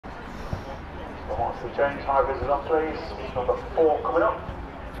We change high visors up, please. Number 4 coming up.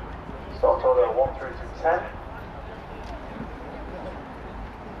 Start order 1 through to 10.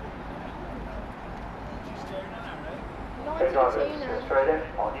 Okay, drivers, go straight in.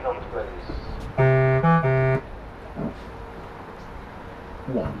 On your numbers, please.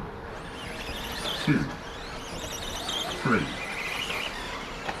 1, 2, 3,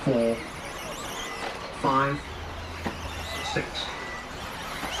 4, 5, 6,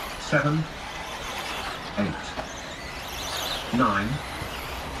 7, 8, 9,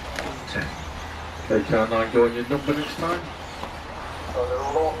 10. Okay, car 9, go on your number next time. So they're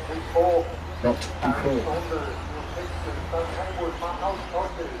all on P4. Not P4.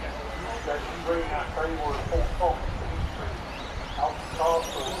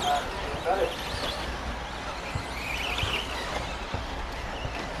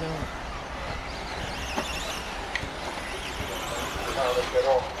 Get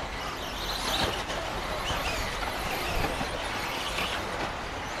off.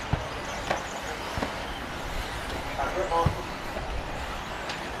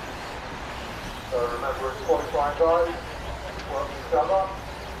 So remember, it's qualifying guys, work each other,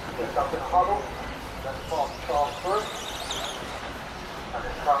 get up in a huddle, then pass the car through, and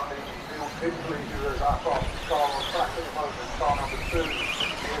then currently field visually who is our fastest car on track at the moment, car number 2,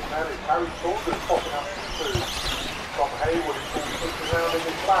 here's Nelly, Harry Saunders popping up to 2, Tom Hayward is pushing around in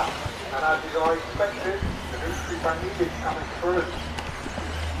his lap, and as is I expected, the Dimitri Van Needed coming through.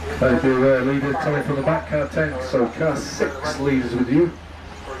 Thank you, leader coming from the back, car 10, so car 6 leaders with you.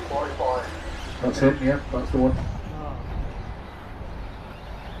 Qualifying. That's him, yeah, that's the one.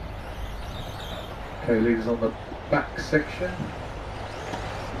 Okay, leaders on the back section.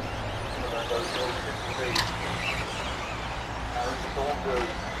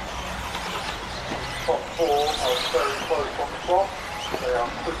 Top 4 are very close on the clock. They are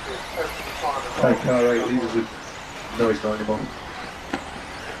pushing every time. Okay, car 8 leaders with... No, he's not anymore.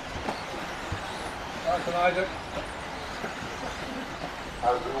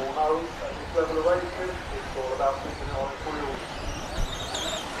 As we all know, at this level of racing, it's all about keeping it on its wheels.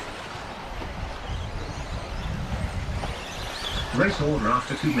 Race order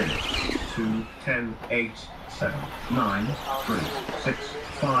after 2 minutes. 2, 10, 8, 7, 9, 3, 6,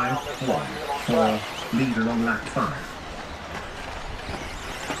 5, 1, 4. Leader on lap 5.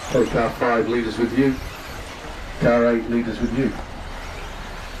 Okay, car 5 leaders with you. Car 8 leaders with you.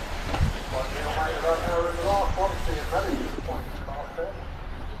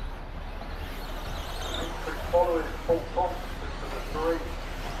 Following full confidence to the 3.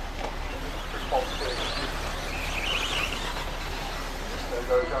 There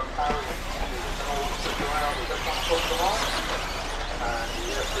goes young Harry. He's all stick around as they come across the line. And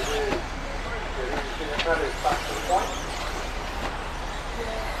yes, it is. It is the Mellis back to the point.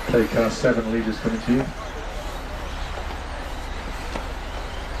 Okay, car 7 leaders coming to you.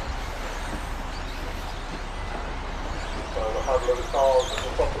 So the huddle of the cars at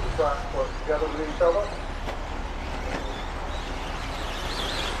the top of the track work together with each other.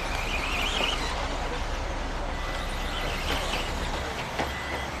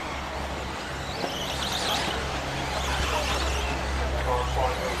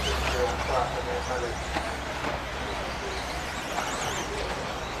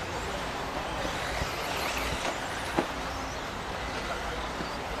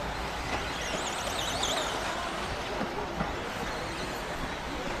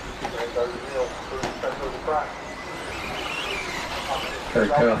 Okay,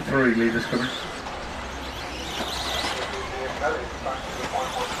 car 3 leaders coming.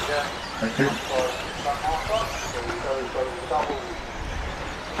 Thank you.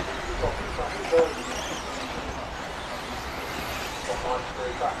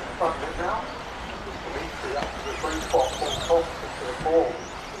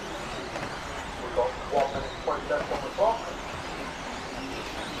 We've got 1 minute 20 left on the clock.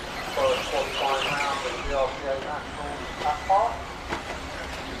 First qualifying round of the BRCA Nationals at Park.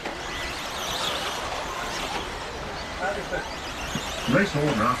 Race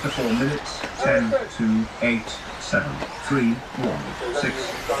order after 4 minutes. 10, 2, 8, 7, 3, 1, 6,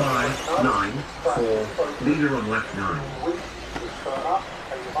 5, 9, 4. Leader on lap 9. Turn up,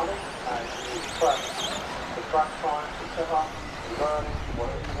 pay your money, and use track. The track time to set up, learning,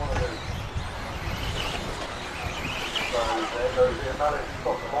 whatever you want to do. So there goes the Mellis,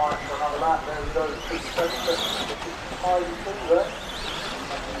 got the line for another lap. There we go, 57 seconds, 55 there.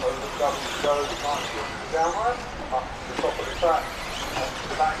 Over the double goes, nice down right, up to the top of the track, up to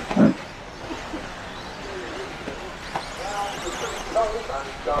the back. Down to the low, and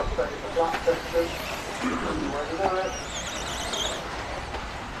it does stay in the black section. Where to do it.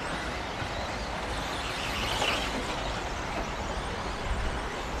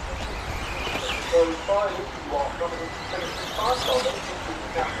 qualify if you are coming into finishing time, so let's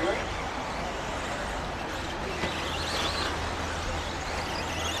congratulate.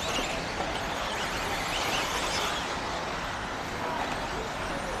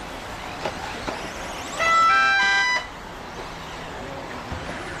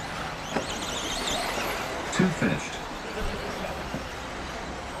 Two finished.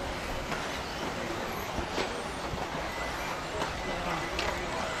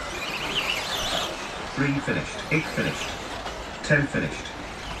 Three finished. Eight finished. 10 finished.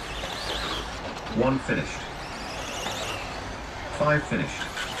 One finished. Five finished.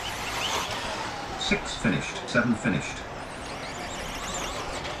 Six finished. Seven finished.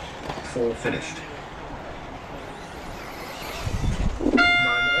 Four finished.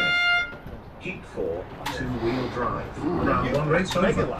 Nine finished. Heat 4, two-wheel drive. Round 1 race over.